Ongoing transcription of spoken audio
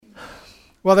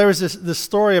Well, there was this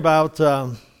story about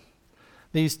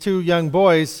these two young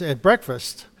boys at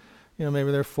breakfast.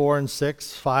 Maybe they're 4 and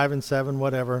 6, 5 and 7,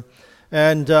 whatever.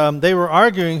 And they were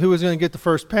arguing who was going to get the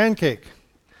first pancake.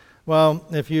 Well,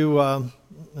 if you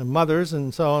mothers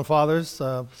and so on, fathers,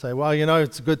 say, well,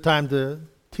 it's a good time to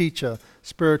teach a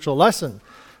spiritual lesson.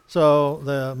 So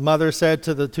the mother said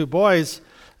to the two boys,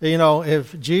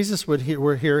 if Jesus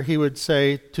were here, he would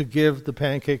say to give the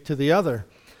pancake to the other.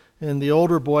 And the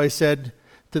older boy said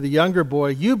to the younger boy,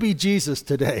 you be Jesus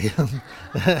today.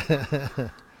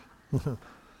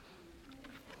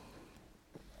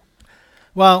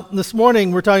 Well, this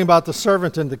morning we're talking about the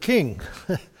servant and the king.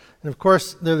 And of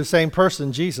course, they're the same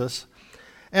person, Jesus.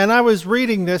 And I was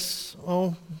reading this,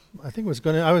 I was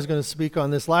going to speak on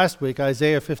this last week,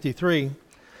 Isaiah 53.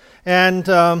 And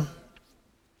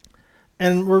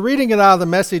we're reading it out of the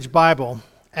Message Bible.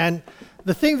 And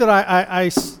the thing that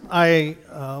I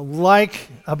like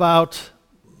about,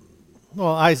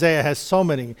 Isaiah has so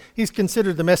many. He's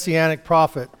considered the messianic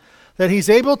prophet, that he's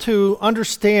able to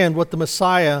understand what the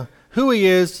Messiah, who he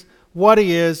is,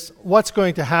 what's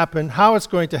going to happen, how it's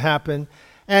going to happen.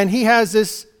 And he has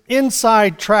this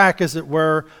inside track, as it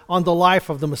were, on the life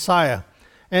of the Messiah.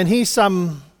 And he's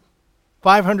some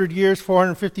 500 years,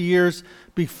 450 years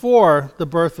before the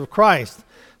birth of Christ.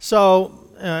 So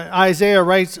Isaiah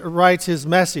writes his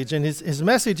message, and his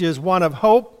message is one of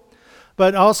hope,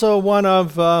 but also one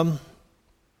of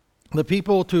the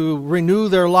people to renew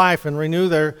their life and renew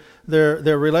their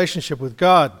relationship with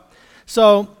God.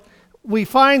 So we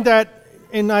find that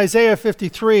in Isaiah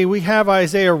 53, we have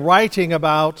Isaiah writing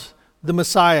about the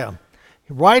Messiah,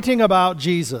 writing about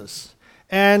Jesus.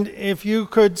 And if you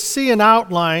could see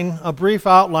a brief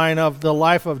outline of the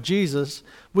life of Jesus,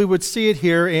 we would see it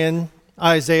here in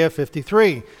Isaiah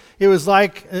 53. It was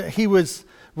like he was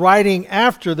writing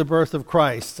after the birth of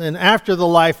Christ and after the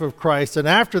life of Christ and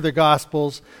after the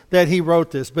Gospels that he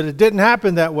wrote this. But it didn't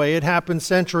happen that way. It happened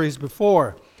centuries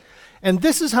before. And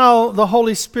this is how the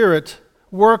Holy Spirit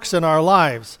works in our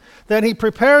lives, that he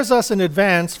prepares us in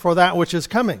advance for that which is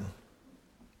coming.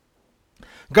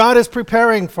 God is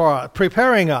preparing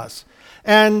us.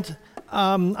 And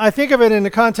I think of it in the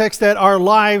context that our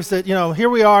lives, that, here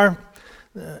we are,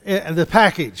 the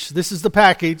package. This is the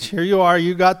package. Here you are,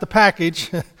 you got the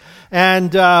package.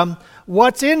 And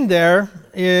what's in there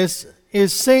is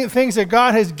things that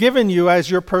God has given you as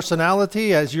your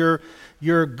personality, as your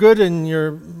good and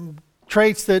your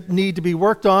traits that need to be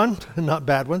worked on. Not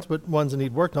bad ones, but ones that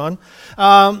need worked on.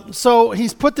 So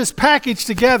he's put this package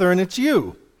together, and it's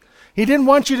you. He didn't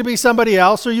want you to be somebody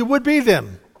else, or you would be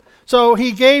them. So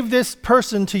he gave this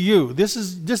person to you. This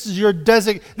is your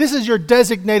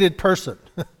designated person.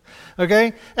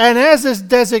 Okay? And as this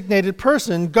designated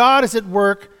person, God is at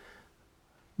work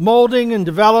molding and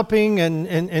developing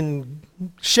and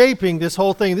shaping this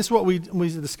whole thing. This is what we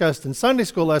discussed in Sunday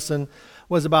school lesson,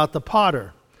 was about the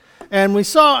potter. And we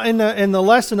saw in the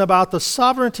lesson about the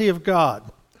sovereignty of God.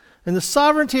 And the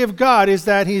sovereignty of God is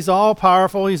that he's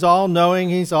all-powerful, he's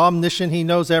all-knowing, he's omniscient, he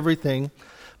knows everything.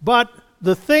 But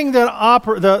the thing that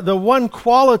the one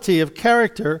quality of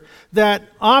character that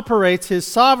operates his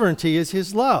sovereignty is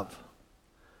his love.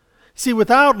 See,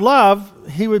 without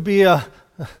love, he would be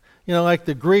like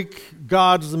the Greek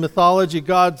gods, the mythology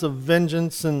gods of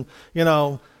vengeance and,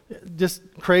 just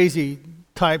crazy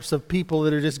types of people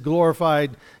that are just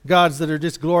glorified gods, that are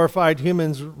just glorified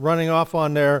humans running off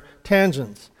on their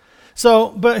tangents. So,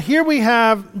 but here we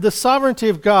have the sovereignty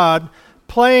of God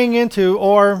playing into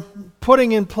or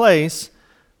putting in place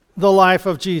the life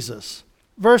of Jesus.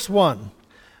 Verse 1,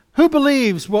 who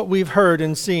believes what we've heard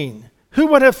and seen? Who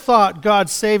would have thought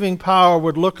God's saving power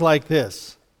would look like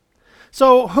this?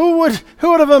 So who would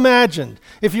have imagined?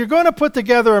 If you're going to put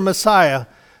together a Messiah,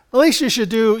 at least you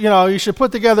should you should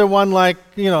put together one like,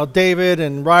 David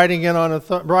and riding in on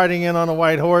a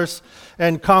white horse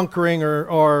and conquering,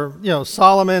 or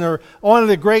Solomon, or one of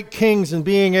the great kings, and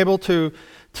being able to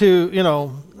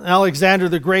Alexander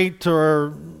the Great,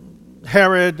 or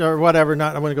Herod, or whatever. I'm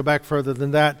going to go back further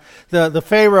than that. The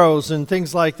pharaohs and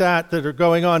things like that are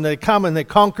going on. They come and they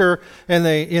conquer and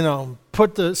they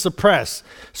suppress.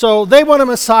 So they want a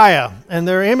Messiah, and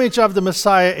their image of the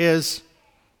Messiah is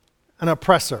an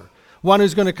oppressor, one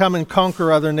who's going to come and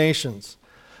conquer other nations.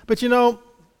 But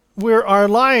our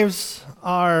lives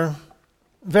are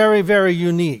very, very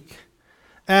unique.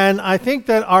 And I think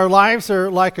that our lives are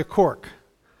like a cork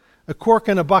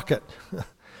in a bucket.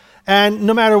 And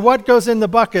no matter what goes in the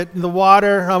bucket, the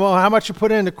water, how much you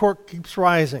put in, the cork keeps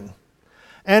rising.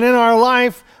 And in our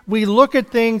life, we look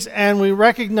at things and we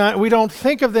recognize, we don't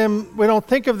think of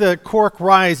the cork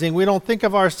rising, we don't think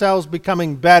of ourselves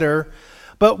becoming better,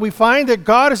 But we find that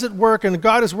God is at work, and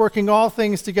God is working all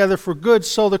things together for good,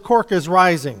 so the cork is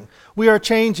rising. We are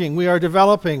changing, we are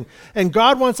developing, and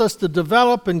God wants us to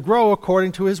develop and grow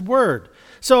according to his word.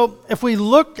 So if we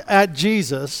look at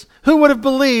Jesus, who would have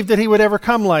believed that he would ever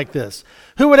come like this?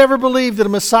 Who would ever believe that a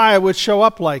Messiah would show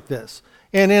up like this?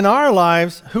 And in our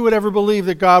lives, who would ever believe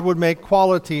that God would make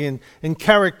quality and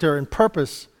character and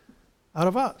purpose out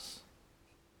of us?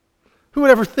 Who would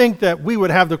ever think that we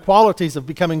would have the qualities of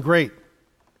becoming great?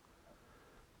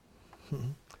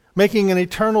 Making an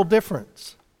eternal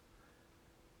difference.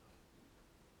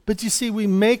 But you see, we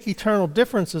make eternal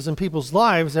differences in people's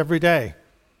lives every day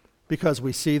because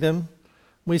we see them,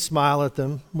 we smile at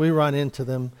them, we run into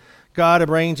them. God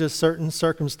arranges certain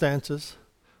circumstances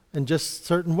in just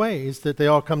certain ways that they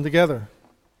all come together.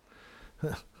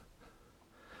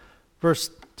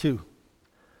 Verse 2.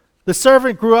 The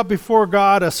servant grew up before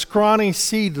God a scrawny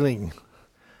seedling,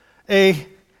 a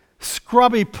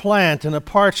scrubby plant in a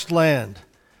parched land.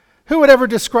 Who would ever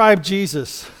describe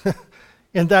Jesus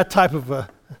in that type of a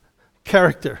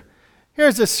character?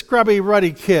 Here's a scrubby,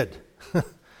 ruddy kid.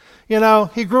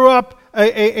 He grew up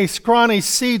a scrawny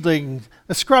seedling,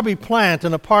 a scrubby plant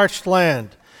in a parched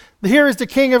land. Here is the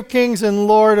King of Kings and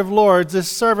Lord of Lords. This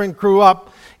servant grew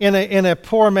up in a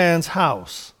poor man's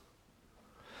house.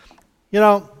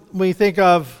 We think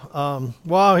of,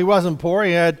 he wasn't poor.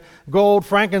 He had gold,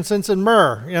 frankincense, and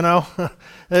myrrh,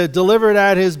 delivered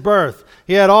at his birth.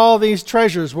 He had all these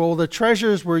treasures. Well, the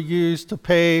treasures were used to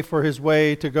pay for his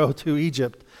way to go to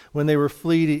Egypt when they were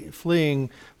fleeing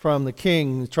from the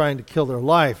king trying to kill their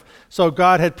life. So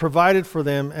God had provided for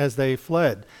them as they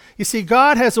fled. You see,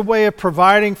 God has a way of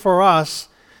providing for us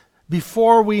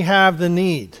before we have the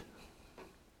need.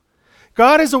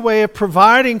 God has a way of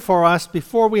providing for us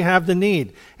before we have the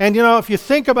need. And if you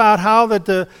think about how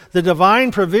the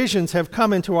divine provisions have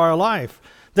come into our life,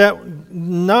 that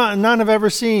none have ever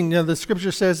seen. The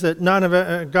scripture says that none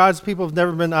of God's people have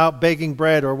never been out begging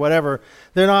bread or whatever.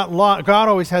 They're not. God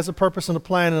always has a purpose and a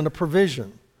plan and a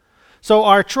provision. So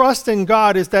our trust in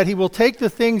God is that he will take the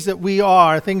things that we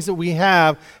are, things that we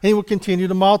have, and he will continue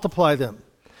to multiply them.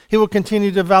 He will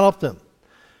continue to develop them.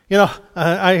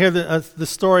 I hear the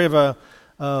story of a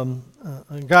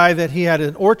guy that he had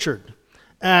an orchard.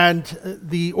 And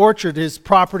the orchard, his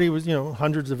property was,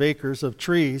 hundreds of acres of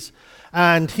trees.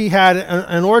 And he had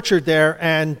an orchard there,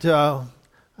 and I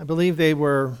believe they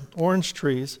were orange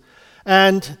trees.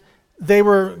 And they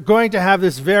were going to have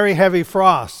this very heavy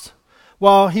frost.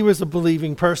 Well, he was a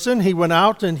believing person. He went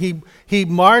out and he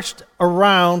marched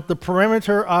around the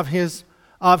perimeter of his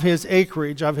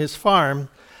acreage, of his farm,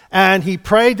 and he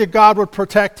prayed that God would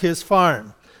protect his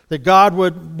farm, that God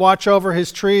would watch over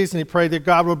his trees, and he prayed that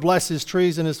God would bless his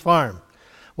trees and his farm.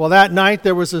 Well, that night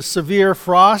there was a severe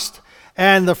frost,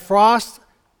 and the frost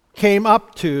came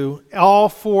up to all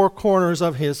four corners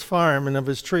of his farm and of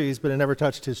his trees, but it never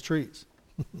touched his trees.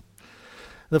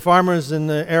 The farmers in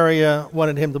the area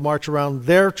wanted him to march around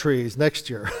their trees next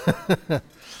year.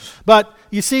 But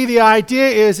you see, the idea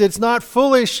is it's not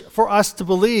foolish for us to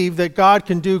believe that God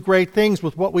can do great things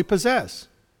with what we possess.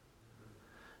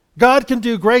 God can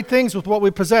do great things with what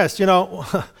we possess. You're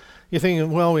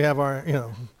thinking, well, we have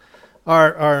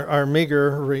our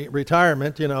meager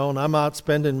retirement, and I'm out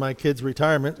spending my kids'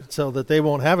 retirement so that they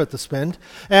won't have it to spend.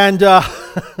 But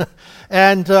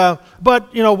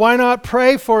why not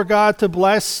pray for God to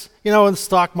bless? In the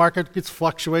stock market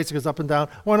fluctuates, it goes up and down.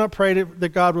 Why not pray that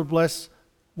God would bless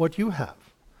what you have,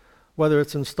 whether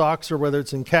it's in stocks or whether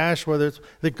it's in cash,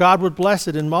 that God would bless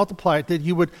it and multiply it, that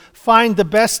you would find the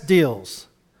best deals.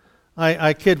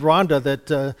 I kid Rhonda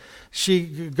that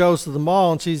she goes to the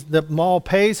mall and the mall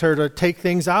pays her to take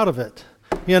things out of it.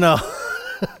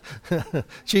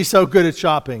 She's so good at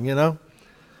shopping,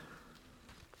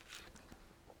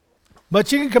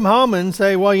 But you can come home and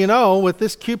say, well, with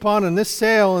this coupon and this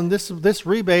sale and this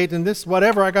rebate and this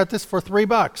whatever, I got this for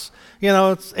 $3.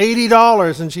 It's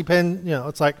 $80, and she paid.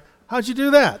 It's like, how'd you do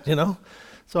that?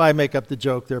 So I make up the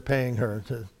joke they're paying her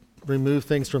to remove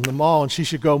things from the mall, and she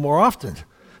should go more often.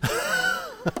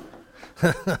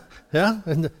 Yeah,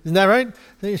 isn't that right?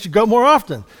 You should go more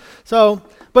often. So,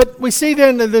 but we see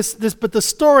then but the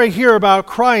story here about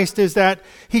Christ is that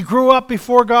he grew up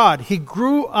before God. He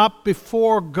grew up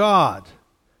before God.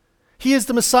 He is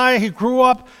the Messiah. He grew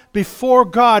up before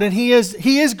God, and he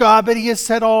is God, but he has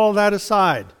set all of that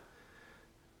aside.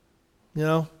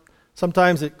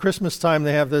 Sometimes at Christmas time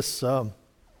they have this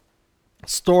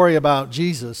story about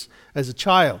Jesus as a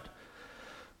child.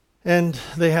 And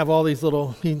they have all these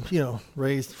little,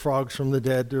 raised frogs from the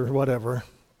dead or whatever.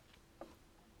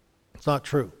 It's not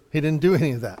true. He didn't do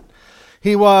any of that.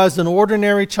 He was an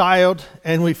ordinary child,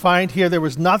 and we find here there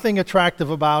was nothing attractive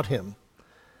about him.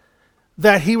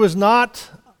 That he was not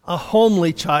a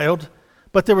homely child,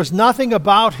 but there was nothing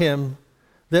about him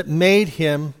that made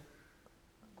him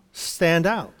stand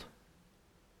out.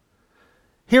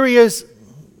 Here he is,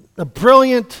 a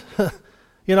brilliant,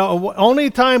 only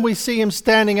time we see him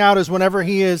standing out is whenever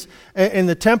he is in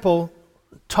the temple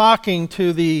talking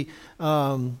to the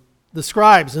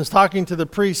scribes and talking to the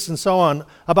priests and so on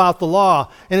about the law.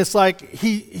 And it's like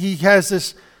he has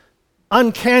this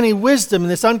uncanny wisdom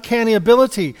and this uncanny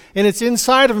ability, and it's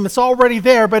inside of him. It's already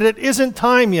there, but it isn't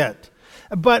time yet.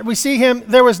 But we see him,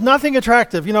 there was nothing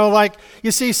attractive. Like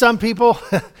you see some people,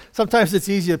 sometimes it's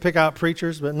easy to pick out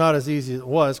preachers, but not as easy as it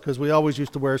was, because we always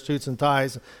used to wear suits and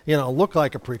ties, look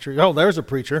like a preacher. Oh, there's a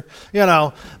preacher,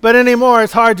 But anymore,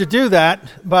 it's hard to do that.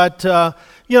 But,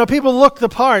 people look the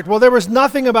part. Well, there was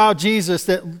nothing about Jesus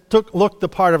that looked the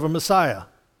part of a Messiah.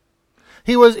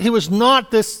 He was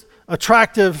not this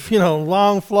attractive,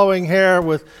 long flowing hair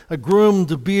with a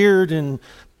groomed beard and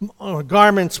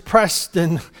garments pressed,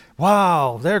 and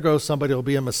wow, there goes somebody who'll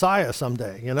be a Messiah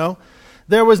someday,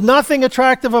 There was nothing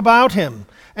attractive about him,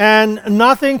 and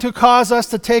nothing to cause us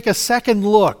to take a second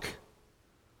look.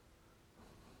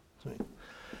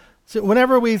 So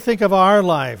whenever we think of our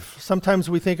life, sometimes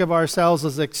we think of ourselves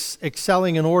as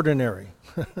excelling in ordinary.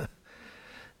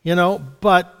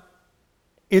 But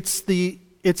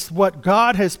it's what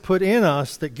God has put in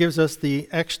us that gives us the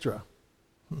extra.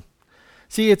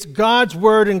 See, it's God's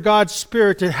Word and God's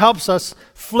Spirit that helps us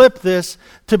flip this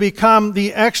to become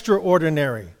the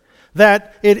extraordinary.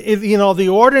 That the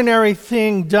ordinary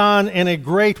thing done in a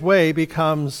great way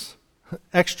becomes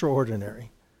extraordinary.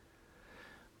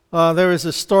 There is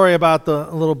a story about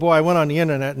the little boy. I went on the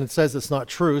internet and it says it's not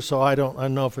true, so I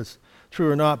don't know if it's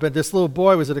true or not. But this little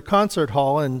boy was at a concert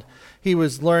hall and he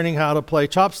was learning how to play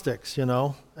chopsticks, and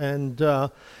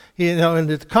in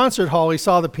the concert hall, he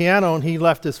saw the piano, and he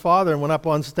left his father and went up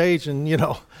on stage, and,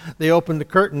 they opened the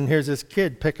curtain. Here's this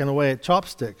kid picking away at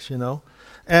chopsticks,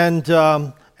 And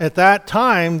at that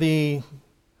time, the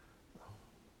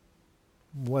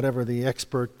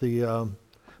expert, the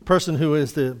person who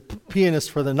is the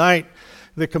pianist for the night,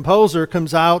 the composer,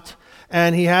 comes out,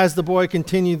 and he has the boy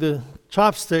continue the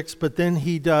chopsticks, but then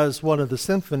he does one of the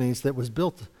symphonies that was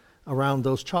built around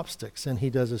those chopsticks, and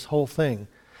he does this whole thing.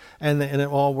 And it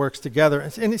all works together.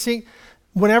 And you see,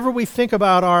 whenever we think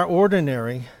about our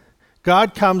ordinary,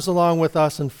 God comes along with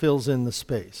us and fills in the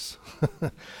space.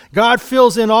 God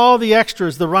fills in all the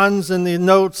extras, the runs and the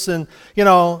notes. And,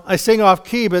 I sing off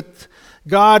key, but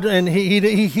God, and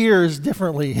he hears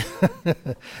differently.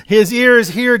 His ears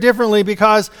hear differently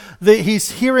because he's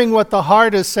hearing what the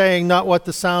heart is saying, not what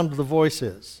the sound of the voice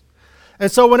is.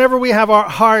 And so whenever we have our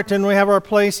heart and we have our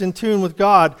place in tune with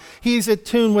God, He's at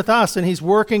tune with us, and He's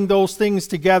working those things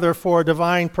together for a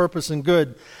divine purpose and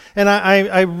good. And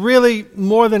I really,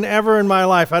 more than ever in my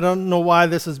life, I don't know why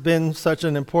this has been such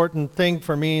an important thing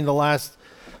for me in the last,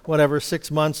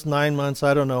 6 months, 9 months,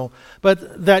 I don't know.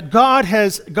 But that God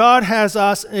has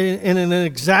us in an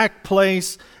exact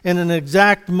place, in an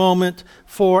exact moment,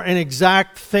 for an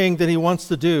exact thing that He wants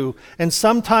to do. And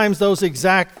sometimes those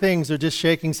exact things are just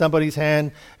shaking somebody's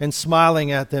hand and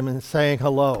smiling at them and saying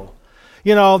hello.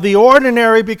 The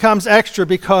ordinary becomes extra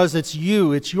because it's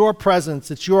you, it's your presence,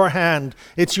 it's your hand,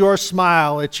 it's your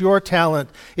smile, it's your talent.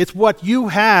 It's what you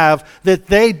have that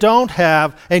they don't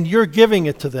have, and you're giving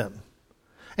it to them.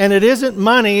 And it isn't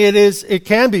money, it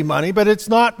can be money, but it's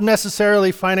not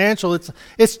necessarily financial.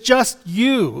 It's just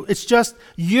you. It's just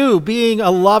you being a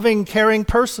loving, caring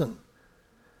person.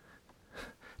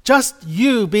 Just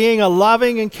you being a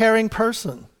loving and caring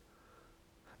person.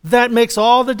 That makes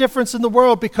all the difference in the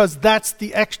world, because that's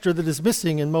the extra that is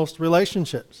missing in most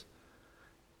relationships.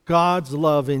 God's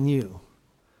love in you.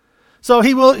 So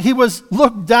he was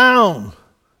looked down.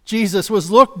 Jesus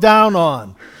was looked down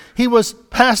on. He was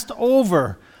passed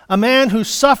over. A man who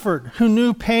suffered, who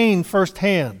knew pain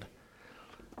firsthand.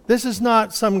 This is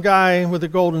not some guy with a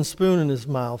golden spoon in his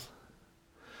mouth.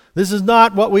 This is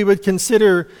not what we would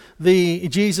consider the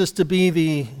Jesus to be,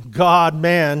 the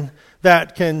God-man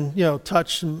that can,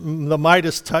 touch the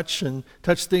Midas touch and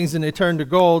touch things and they turn to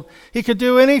gold. He could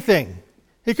do anything.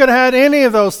 He could have had any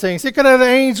of those things. He could have had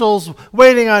angels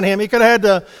waiting on him. He could have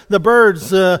had the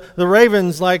birds, the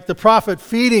ravens, like the prophet,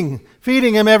 feeding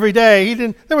him every day.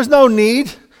 There was no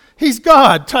need. He's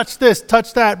God. Touch this,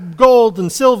 touch that, gold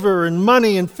and silver and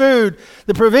money and food,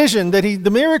 the provision the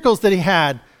miracles that He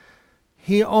had.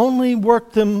 He only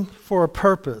worked them for a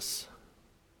purpose.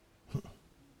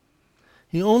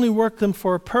 He only worked them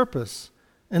for a purpose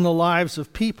in the lives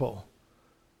of people.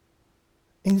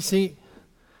 And you see,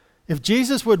 If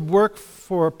Jesus would work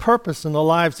for a purpose in the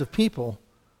lives of people,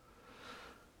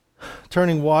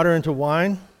 turning water into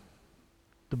wine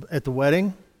at the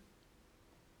wedding,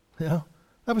 that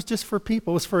was just for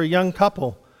people. It was for a young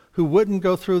couple who wouldn't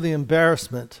go through the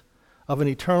embarrassment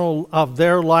of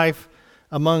their life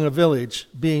among a village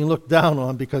being looked down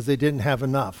on because they didn't have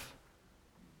enough.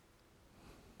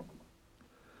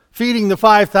 Feeding the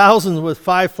 5,000 with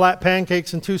 5 flat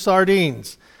pancakes and 2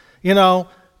 sardines.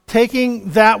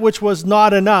 Taking that which was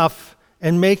not enough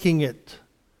and making it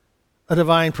a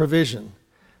divine provision.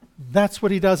 That's what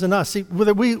he does in us. See,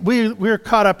 we're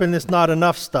caught up in this not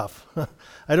enough stuff.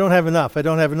 I don't have enough.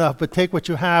 But take what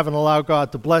you have and allow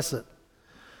God to bless it.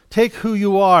 Take who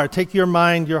you are. Take your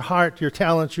mind, your heart, your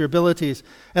talents, your abilities,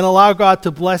 and allow God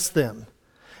to bless them.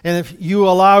 And if you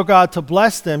allow God to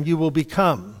bless them, you will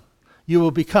become. You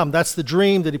will become. That's the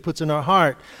dream that he puts in our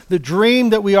heart. The dream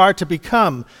that we are to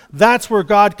become. That's where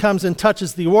God comes and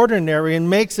touches the ordinary and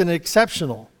makes it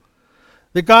exceptional.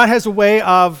 That God has a way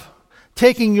of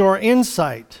taking your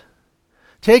insight,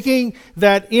 taking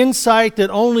that insight that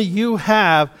only you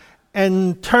have,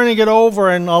 and turning it over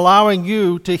and allowing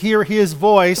you to hear his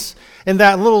voice in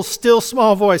that little still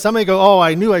small voice. How many go, oh,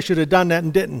 I knew I should have done that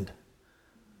and didn't?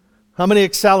 How many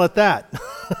excel at that?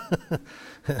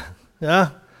 Yeah?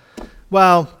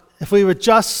 Well, if we would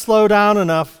just slow down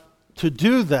enough to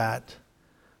do that,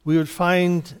 we would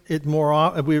find it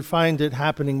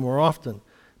happening more often,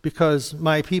 because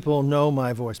my people know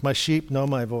my voice. My sheep know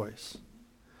my voice.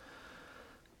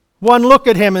 One look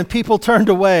at him and people turned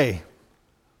away.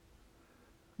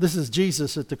 This is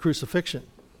Jesus at the crucifixion.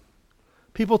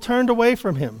 People turned away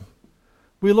from him.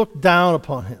 We looked down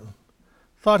upon him.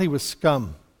 Thought he was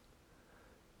scum.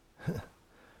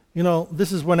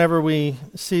 This is whenever we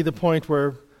see the point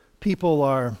where people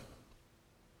are...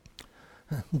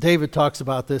 David talks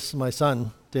about this, my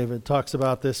son David talks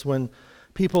about this, when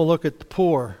people look at the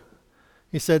poor.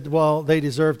 He said, well, they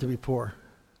deserve to be poor.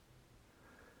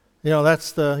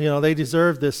 They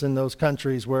deserve this in those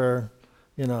countries where,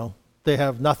 they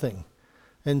have nothing.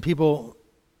 And people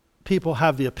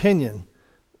have the opinion,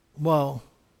 well,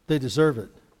 they deserve it.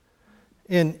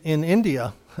 In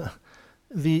India,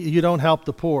 you don't help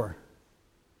the poor.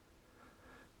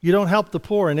 You don't help the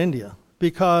poor in India,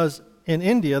 because in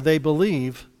India they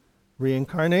believe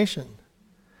reincarnation.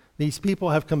 These people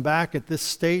have come back at this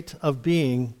state of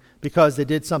being because they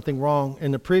did something wrong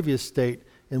in the previous state,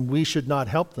 and we should not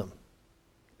help them.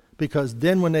 Because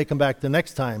then when they come back the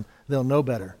next time, they'll know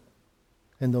better,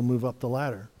 and they'll move up the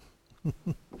ladder.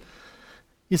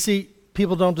 You see,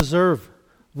 people don't deserve.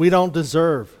 We don't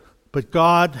deserve. But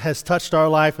God has touched our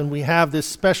life, and we have this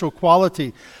special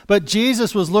quality. But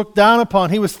Jesus was looked down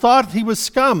upon. He was thought he was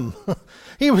scum.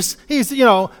 Who is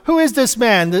this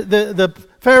man? The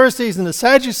Pharisees and the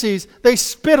Sadducees, they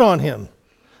spit on him.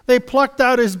 They plucked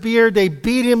out his beard. They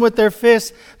beat him with their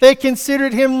fists. They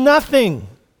considered him nothing.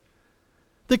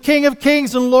 The King of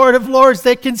Kings and Lord of Lords,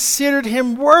 they considered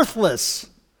him worthless.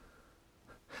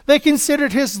 They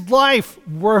considered his life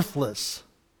worthless.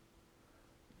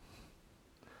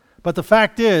 But the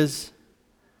fact is,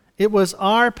 it was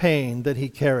our pain that he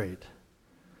carried,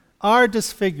 our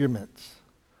disfigurements,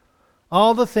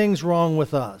 all the things wrong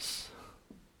with us.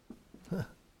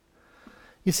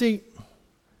 You see,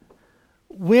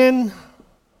 when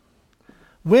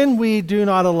we do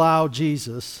not allow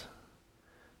Jesus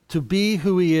to be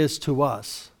who he is to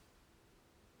us,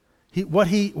 what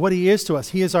he is to us,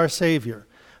 he is our Savior.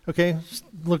 Okay,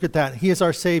 look at that. He is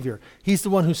our Savior. He's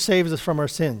the one who saves us from our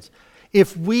sins.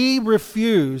 If we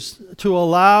refuse to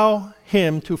allow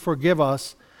him to forgive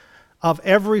us of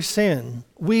every sin,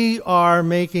 we are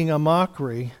making a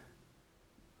mockery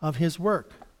of his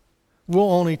work.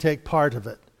 We'll only take part of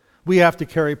it. We have to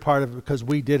carry part of it because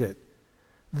we did it.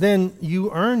 Then you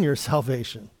earn your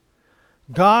salvation.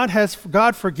 God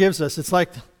forgives us. It's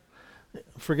like,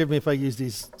 forgive me if I use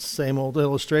these same old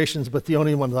illustrations, but the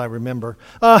only ones I remember.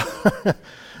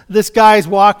 This guy's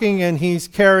walking and he's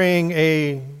carrying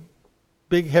a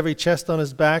big heavy chest on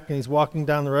his back, and he's walking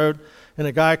down the road, and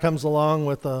a guy comes along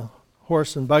with a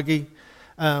horse and buggy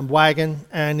wagon,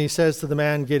 and he says to the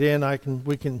man, get in, I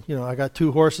got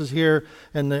 2 horses here,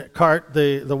 and the cart,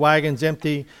 the wagon's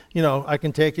empty, I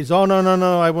can take it. He's, oh,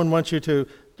 no, I wouldn't want you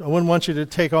to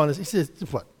take on this. He says,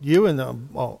 what, you and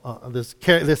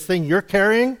this thing you're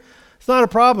carrying? It's not a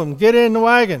problem. Get in the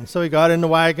wagon. So he got in the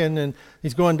wagon, and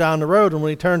he's going down the road, and when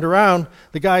he turned around,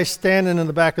 the guy's standing in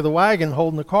the back of the wagon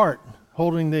holding the cart,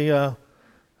 holding the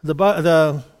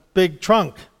big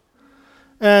trunk.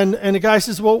 And the guy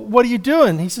says, well, what are you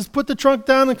doing? He says, put the trunk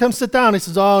down and come sit down. He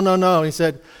says, oh, no. He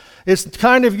said, it's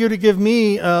kind of you to give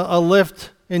me a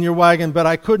lift in your wagon, but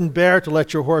I couldn't bear to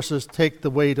let your horses take the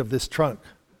weight of this trunk.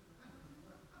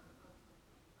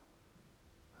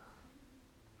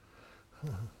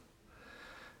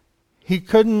 He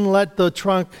couldn't let the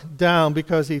trunk down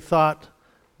because he thought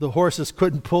the horses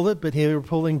couldn't pull it, but they were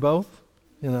pulling both.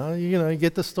 You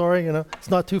get the story. It's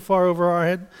not too far over our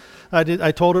head.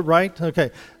 I told it right?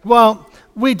 Okay. Well,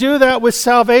 we do that with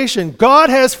salvation. God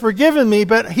has forgiven me,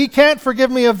 but he can't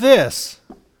forgive me of this.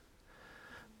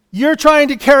 You're trying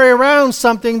to carry around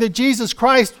something that Jesus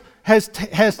Christ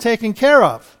has taken care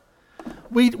of.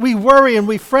 We worry and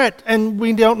we fret, and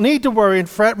we don't need to worry and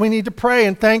fret. We need to pray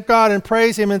and thank God and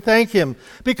praise him and thank him,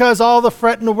 because all the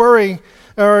fret and the worry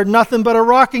are nothing but a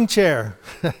rocking chair.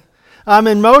 I'm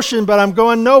in motion, but I'm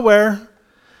going nowhere.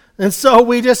 And so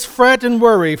we just fret and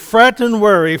worry, fret and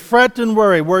worry, fret and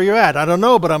worry. Where are you at? I don't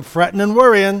know, but I'm fretting and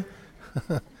worrying.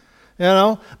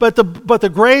 But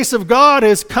the grace of God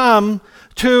has come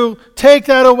to take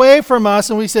that away from us,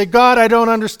 and we say, God, I don't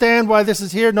understand why this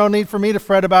is here. No need for me to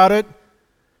fret about it.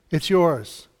 It's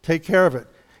yours. Take care of it.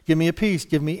 Give me a peace.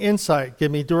 Give me insight.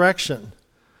 Give me direction.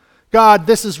 God,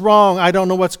 this is wrong. I don't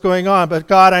know what's going on, but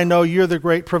God, I know you're the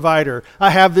great provider. I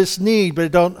have this need,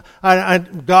 but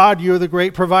God, you're the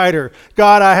great provider.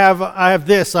 God, I have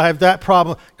this, I have that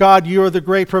problem. God, you're the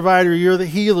great provider. You're the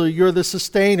healer. You're the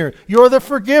sustainer. You're the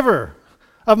forgiver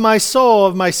of my soul,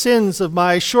 of my sins, of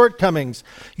my shortcomings.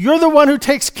 You're the one who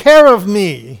takes care of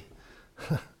me.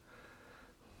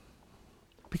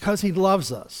 Because he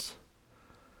loves us.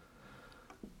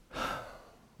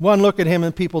 One look at him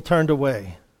and people turned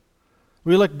away.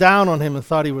 We looked down on him and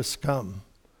thought he was scum.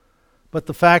 But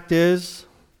the fact is,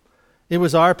 it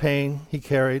was our pain he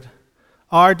carried,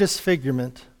 our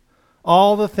disfigurement,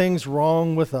 all the things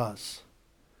wrong with us.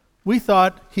 We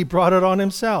thought he brought it on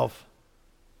himself.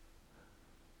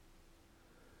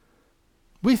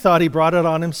 We thought he brought it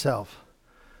on himself.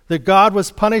 That God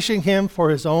was punishing him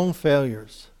for his own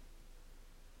failures.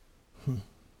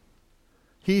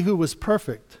 He who was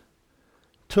perfect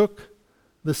took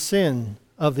the sin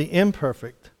of the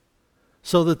imperfect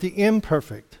so that the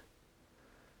imperfect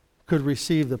could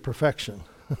receive the perfection.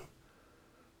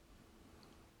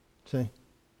 See?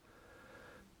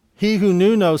 He who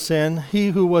knew no sin, he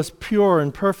who was pure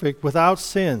and perfect without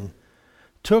sin,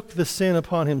 took the sin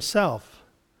upon himself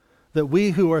that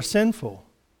we who are sinful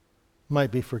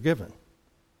might be forgiven.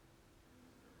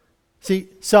 See,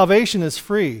 salvation is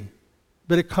free,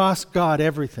 but it costs God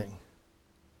everything.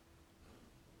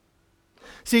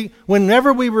 See,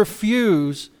 whenever we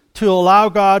refuse to allow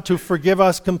God to forgive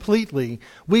us completely,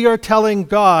 we are telling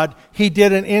God he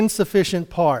did an insufficient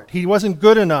part. He wasn't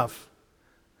good enough.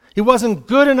 He wasn't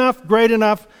good enough, great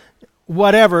enough,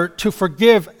 whatever, to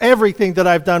forgive everything that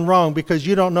I've done wrong because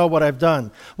you don't know what I've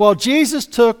done. Well, Jesus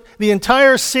took the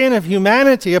entire sin of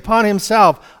humanity upon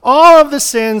himself. All of the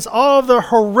sins, all of the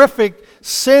horrific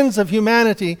sins of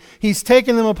humanity, he's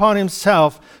taken them upon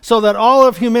himself so that all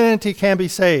of humanity can be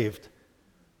saved.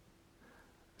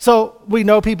 So we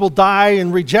know people die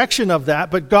in rejection of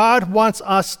that, but God wants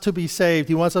us to be saved.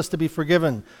 He wants us to be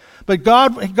forgiven. But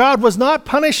God was not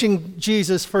punishing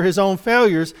Jesus for his own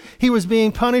failures. He was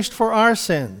being punished for our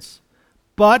sins.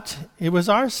 But it was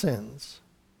our sins.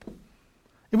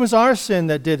 It was our sin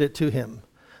that did it to him,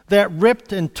 that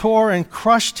ripped and tore and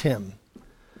crushed him.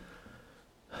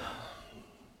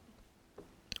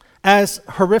 As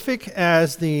horrific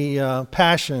as the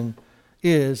Passion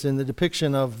is in the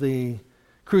depiction of the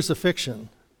crucifixion,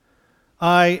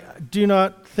 I do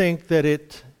not think that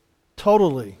it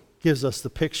totally gives us the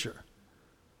picture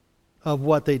of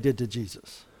what they did to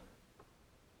Jesus.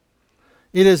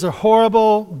 It is a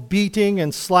horrible beating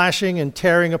and slashing and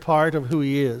tearing apart of who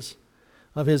he is,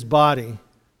 of his body.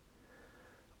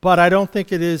 But I don't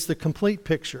think it is the complete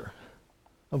picture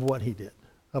of what he did,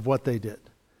 of what they did.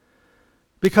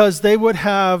 Because they would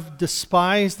have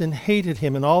despised and hated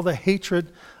him, and all the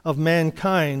hatred of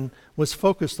mankind was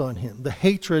focused on him. The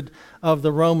hatred of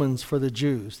the Romans for the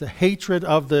Jews, the hatred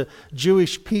of the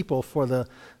Jewish people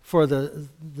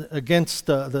against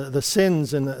the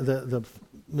sins and the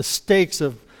mistakes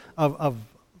of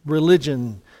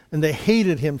religion. And they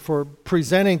hated him for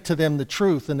presenting to them the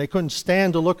truth, and they couldn't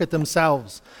stand to look at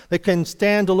themselves. They couldn't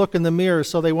stand to look in the mirror,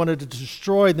 so they wanted to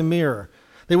destroy the mirror.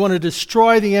 They wanted to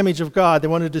destroy the image of God. They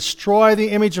wanted to destroy the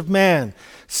image of man.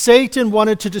 Satan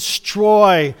wanted to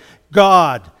destroy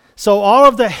God. So all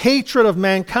of the hatred of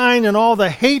mankind and all the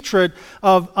hatred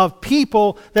of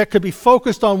people that could be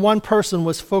focused on one person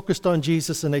was focused on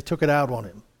Jesus, and they took it out on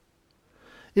him.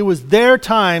 It was their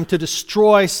time to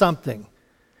destroy something.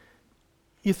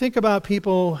 You think about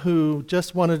people who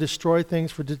just want to destroy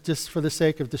things just for the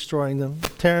sake of destroying them,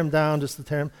 tear them down just to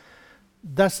tear them.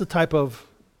 That's the type of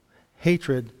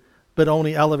hatred, but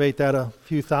only elevate that a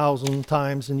few thousand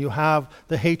times, and you have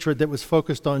the hatred that was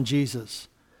focused on Jesus.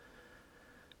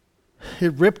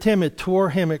 It ripped him, it tore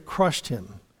him, it crushed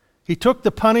him. He took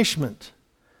the punishment,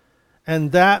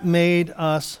 and that made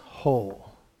us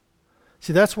whole.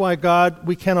 See, that's why God,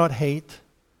 we cannot hate,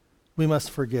 we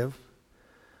must forgive.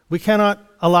 We cannot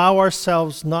allow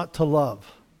ourselves not to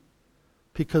love,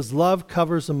 because love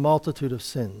covers a multitude of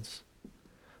sins.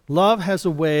 Love has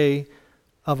a way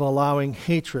of allowing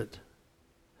hatred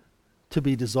to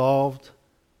be dissolved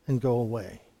and go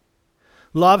away.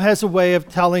 Love has a way of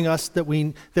telling us that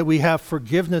we have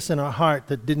forgiveness in our heart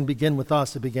that didn't begin with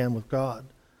us, it began with God.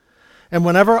 And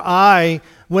whenever I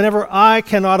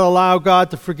cannot allow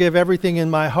God to forgive everything in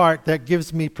my heart, that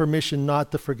gives me permission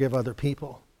not to forgive other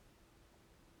people.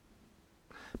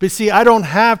 But see, I don't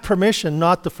have permission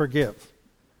not to forgive.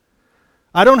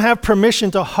 I don't have permission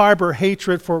to harbor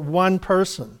hatred for one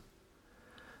person.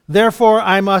 Therefore,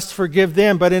 I must forgive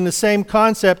them. But in the same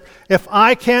concept, if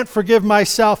I can't forgive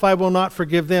myself, I will not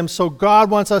forgive them. So God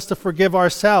wants us to forgive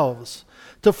ourselves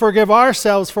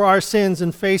for our sins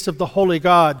in face of the holy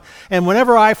God. And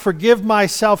whenever I forgive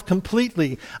myself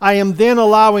completely, I am then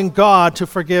allowing God to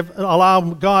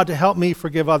help me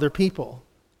forgive other people.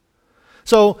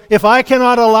 So if I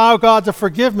cannot allow God to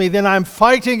forgive me, then I'm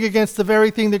fighting against the very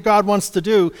thing that God wants to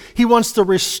do. He wants to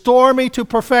restore me to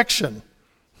perfection.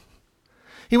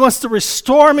 He wants to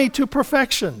restore me to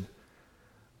perfection.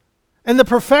 And the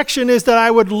perfection is that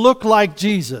I would look like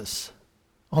Jesus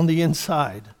on the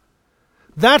inside.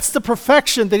 That's the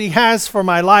perfection that He has for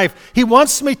my life. He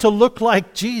wants me to look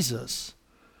like Jesus.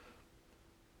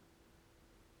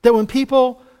 That when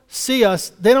people see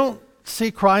us, they don't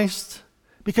see Christ.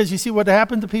 Because you see what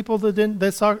happened to people that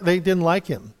didn't like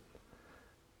Him.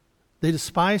 They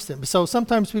despised Him. So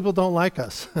sometimes people don't like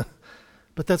us.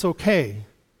 But that's okay.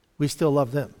 We still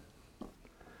love them.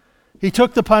 He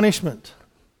took the punishment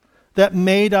that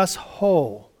made us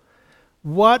whole.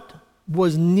 What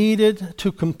was needed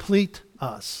to complete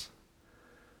us?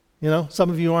 You know, some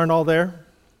of you aren't all there.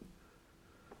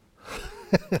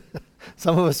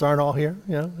 Some of us aren't all here.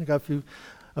 You know, we got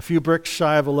a few bricks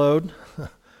shy of a load.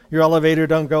 Your elevator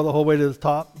don't go the whole way to the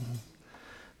top. In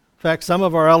fact, some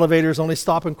of our elevators only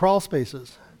stop in crawl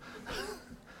spaces.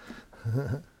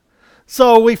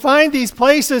 So we find these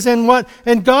places,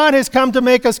 and God has come to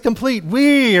make us complete.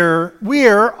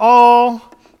 We're all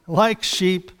like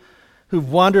sheep who've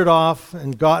wandered off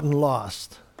and gotten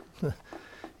lost.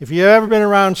 If you've ever been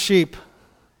around sheep,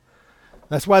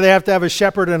 that's why they have to have a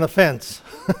shepherd and a fence,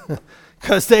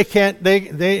 because they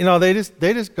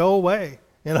just go away.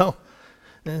 You know,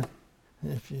 and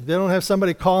if they don't have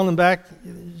somebody calling them back,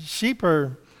 sheep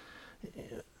they're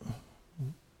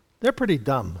pretty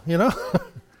dumb. You know.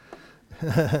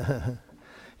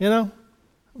 You know,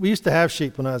 we used to have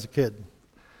sheep when I was a kid,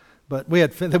 but we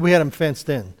had them fenced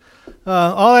in.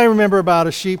 All I remember about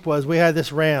a sheep was we had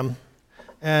this ram,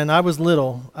 and I was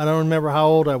little. I don't remember how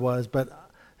old I was, but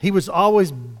he was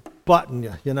always butting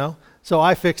you know. So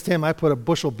I fixed him. I put a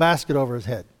bushel basket over his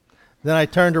head. Then I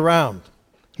turned around.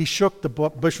 He shook the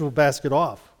bushel basket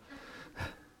off.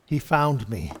 He found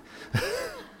me.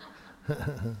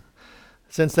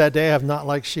 Since that day, I have not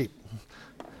liked sheep.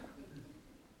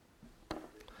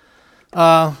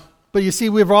 But you see,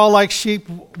 we've all, like sheep,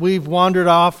 we've wandered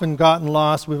off and gotten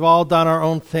lost. We've all done our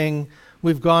own thing.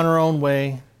 We've gone our own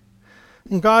way.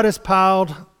 And God has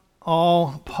piled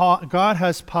all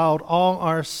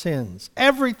our sins,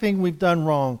 everything we've done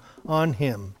wrong, on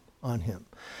Him.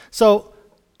 So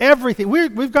everything,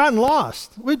 we've gotten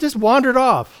lost. We've just wandered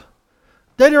off.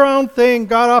 Did our own thing,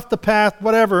 got off the path,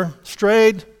 whatever,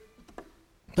 strayed.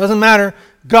 Doesn't matter.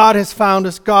 God has found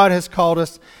us. God has called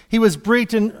us. He was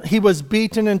beaten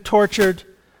and tortured,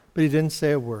 but He didn't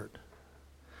say a word.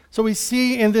 So we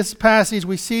see in this passage,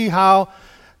 we see how,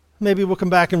 maybe we'll come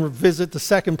back and revisit the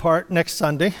second part next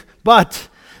Sunday, but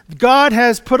God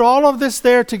has put all of this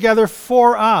there together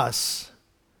for us.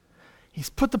 He's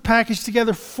put the package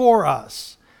together for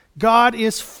us. God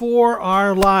is for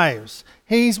our lives.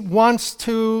 He wants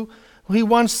to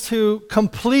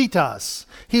complete us.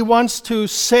 He wants to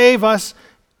save us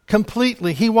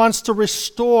completely. He wants to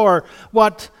restore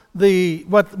what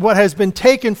has been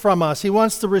taken from us. He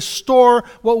wants to restore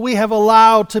what we have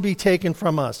allowed to be taken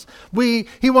from us.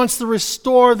 He wants to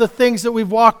restore the things that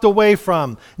we've walked away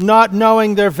from, not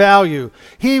knowing their value.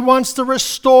 He wants to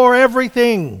restore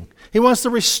everything. He wants to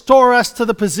restore us to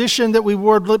the position that we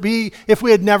would be if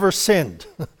we had never sinned.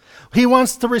 He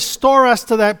wants to restore us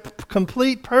to that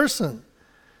complete person.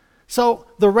 So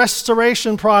the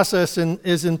restoration process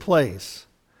is in place.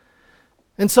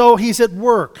 And so He's at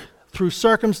work through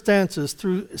circumstances,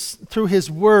 through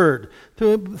His Word,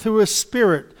 through His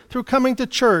Spirit, through coming to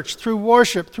church, through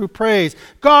worship, through praise.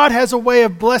 God has a way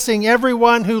of blessing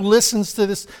everyone who listens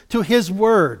to His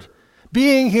Word.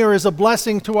 Being here is a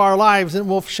blessing to our lives and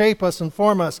will shape us and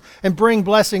form us and bring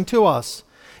blessing to us.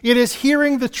 It is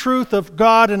hearing the truth of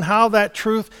God and how that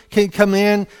truth can come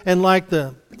in, and like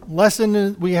the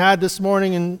lesson we had this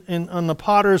morning on the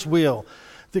potter's wheel,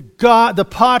 the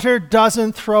potter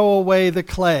doesn't throw away the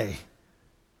clay.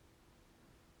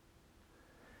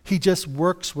 He just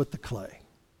works with the clay.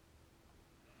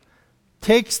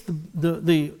 Takes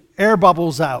the air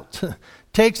bubbles out,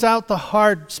 takes out the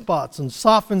hard spots and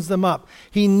softens them up.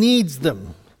 He kneads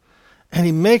them, and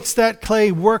He makes that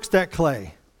clay, works that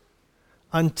clay,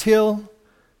 until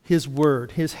His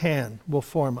Word, His hand, will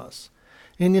form us.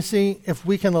 And you see, if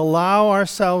we can allow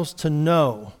ourselves to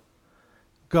know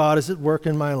God is at work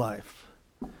in my life,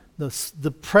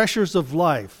 the pressures of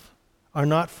life are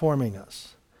not forming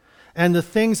us. And the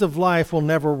things of life will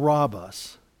never rob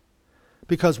us.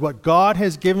 Because what God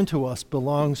has given to us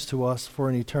belongs to us for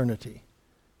an eternity.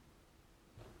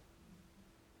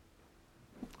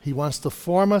 He wants to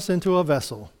form us into a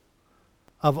vessel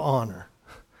of honor.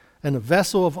 And a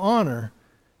vessel of honor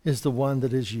is the one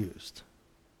that is used.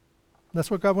 That's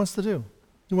what God wants to do.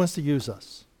 He wants to use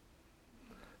us.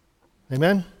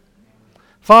 Amen?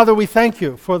 Father, we thank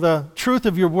You for the truth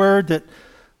of Your Word, that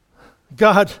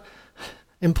God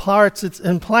implants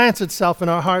itself in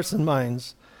our hearts and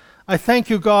minds. I thank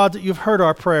You, God, that You've heard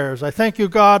our prayers. I thank You,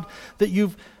 God, that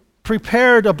You've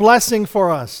prepared a blessing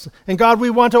for us. And God, we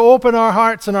want to open our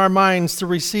hearts and our minds to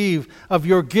receive of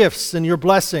Your gifts and Your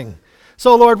blessing.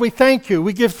 So, Lord, we thank You.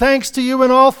 We give thanks to You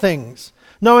in all things,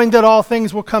 knowing that all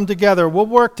things will come together, will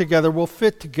work together, will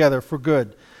fit together for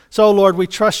good. So, Lord, we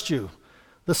trust You,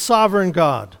 the sovereign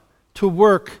God, to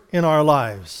work in our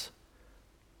lives.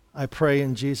 I pray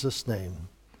in Jesus' name.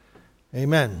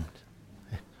 Amen.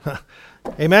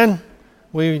 Amen.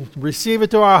 We receive it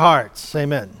to our hearts.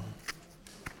 Amen.